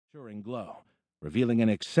reassuring glow, revealing an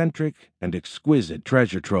eccentric and exquisite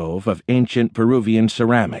treasure trove of ancient Peruvian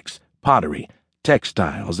ceramics, pottery,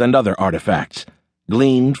 textiles, and other artifacts,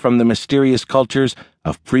 gleaned from the mysterious cultures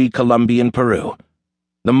of pre-Columbian Peru: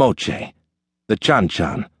 the Moche, the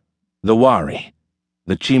Chanchan, the Wari,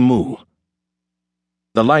 the Chimu.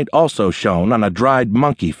 The light also shone on a dried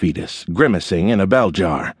monkey fetus grimacing in a bell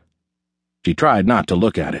jar. She tried not to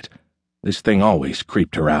look at it. This thing always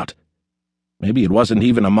creeped her out. Maybe it wasn't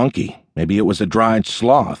even a monkey. Maybe it was a dried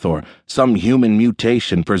sloth or some human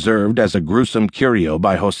mutation preserved as a gruesome curio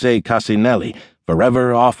by Jose Casinelli,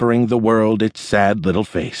 forever offering the world its sad little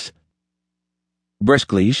face.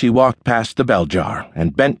 Briskly, she walked past the bell jar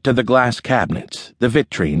and bent to the glass cabinets, the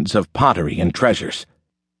vitrines of pottery and treasures.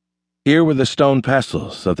 Here were the stone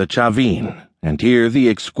pestles of the Chavin, and here the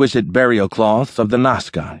exquisite burial cloths of the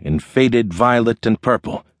Nazca in faded violet and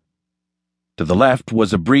purple. To the left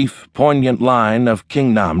was a brief, poignant line of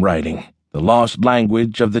Kingnam writing, the lost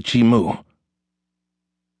language of the Chimu.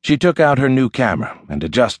 She took out her new camera and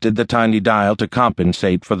adjusted the tiny dial to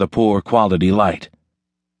compensate for the poor quality light.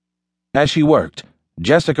 As she worked,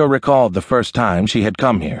 Jessica recalled the first time she had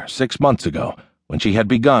come here 6 months ago, when she had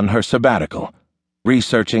begun her sabbatical,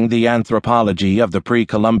 researching the anthropology of the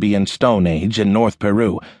pre-Columbian Stone Age in North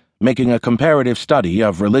Peru, making a comparative study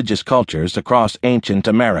of religious cultures across ancient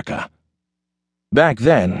America. Back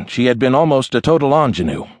then, she had been almost a total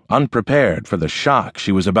ingenue, unprepared for the shock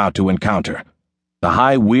she was about to encounter. The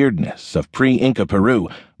high weirdness of pre-Inca Peru,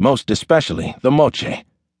 most especially the Moche,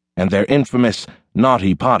 and their infamous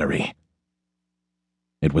naughty pottery.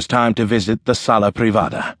 It was time to visit the Sala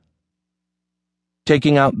Privada.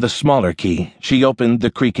 Taking out the smaller key, she opened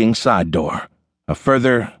the creaking side door. A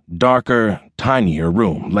further, darker, tinier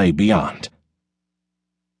room lay beyond.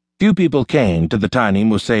 Few people came to the tiny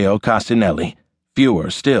Museo Casinelli. Fewer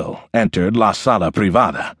still entered La Sala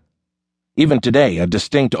Privada. Even today, a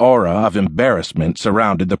distinct aura of embarrassment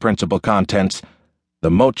surrounded the principal contents: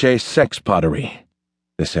 the Moche sex pottery,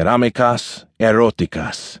 the Ceramicas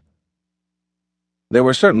Eroticas. They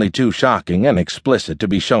were certainly too shocking and explicit to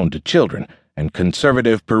be shown to children, and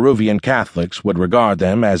conservative Peruvian Catholics would regard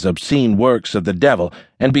them as obscene works of the devil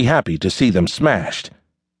and be happy to see them smashed,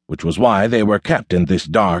 which was why they were kept in this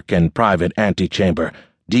dark and private antechamber,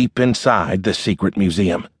 deep inside the secret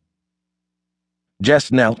museum.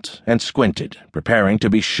 Jess knelt and squinted, preparing to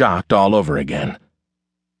be shocked all over again.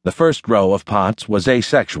 The first row of pots was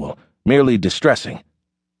asexual, merely distressing.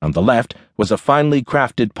 On the left was a finely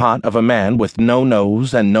crafted pot of a man with no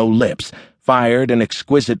nose and no lips, fired in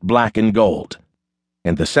exquisite black and gold.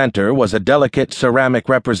 In the center was a delicate ceramic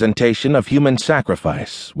representation of human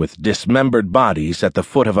sacrifice, with dismembered bodies at the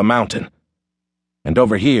foot of a mountain. And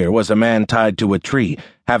over here was a man tied to a tree,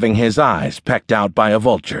 having his eyes pecked out by a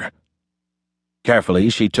vulture.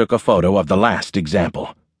 Carefully, she took a photo of the last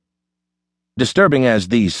example. Disturbing as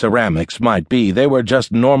these ceramics might be, they were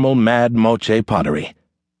just normal mad Moche pottery.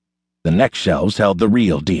 The next shelves held the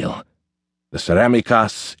real deal: the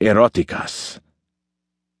Ceramicas Eroticas.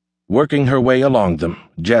 Working her way along them,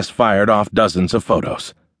 Jess fired off dozens of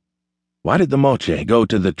photos. Why did the Moche go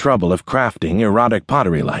to the trouble of crafting erotic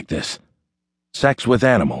pottery like this? Sex with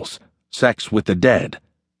animals, sex with the dead,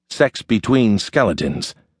 sex between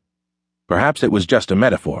skeletons. Perhaps it was just a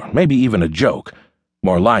metaphor, maybe even a joke.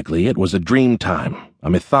 More likely it was a dream time, a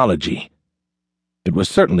mythology. It was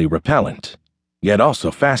certainly repellent, yet also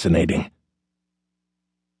fascinating.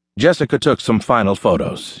 Jessica took some final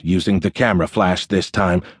photos, using the camera flash this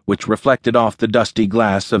time, which reflected off the dusty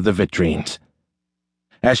glass of the vitrines.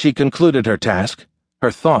 As she concluded her task,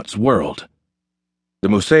 her thoughts whirled. The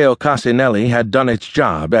Museo Casinelli had done its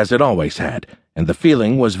job as it always had, and the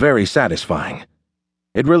feeling was very satisfying.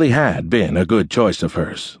 It really had been a good choice of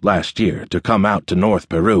hers, last year, to come out to North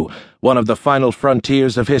Peru, one of the final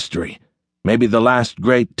frontiers of history, maybe the last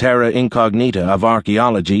great terra incognita of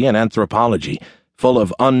archaeology and anthropology, full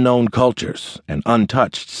of unknown cultures and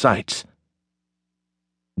untouched sites.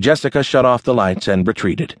 Jessica shut off the lights and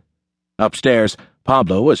retreated. Upstairs,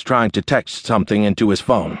 Pablo was trying to text something into his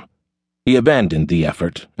phone. He abandoned the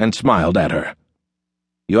effort and smiled at her.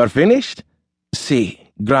 "You are finished?" "Sí,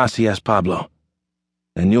 gracias, Pablo."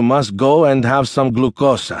 "Then you must go and have some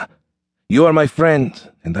glucosa. You are my friend,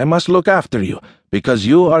 and I must look after you, because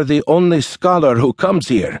you are the only scholar who comes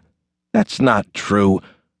here." "That's not true."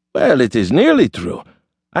 "Well, it is nearly true.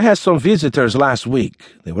 I had some visitors last week.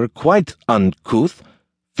 They were quite uncouth,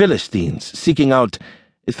 Philistines seeking out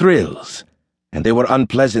thrills, and they were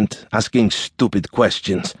unpleasant, asking stupid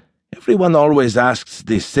questions. Everyone always asks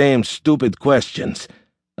the same stupid questions.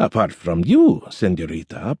 Apart from you,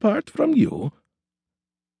 senorita, apart from you."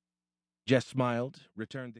 Jess smiled, returned the